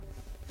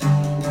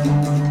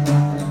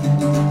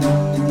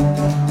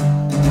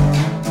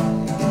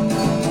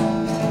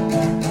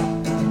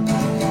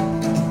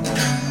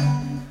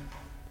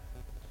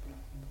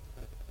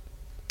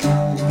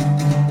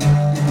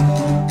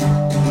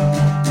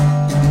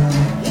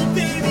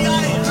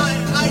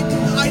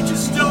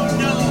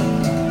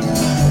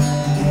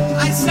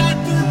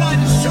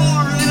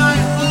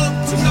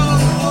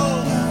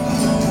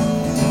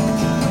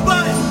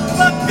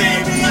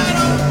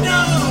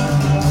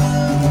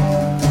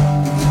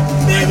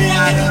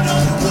I don't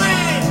know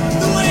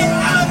the way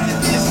out of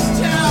this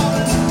town.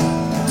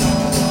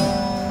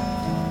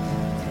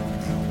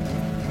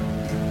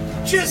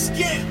 Just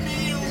get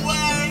me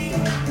away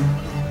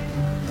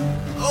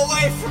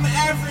from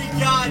every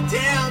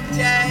goddamn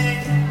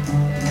day.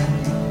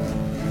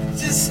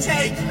 Just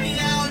take me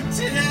out.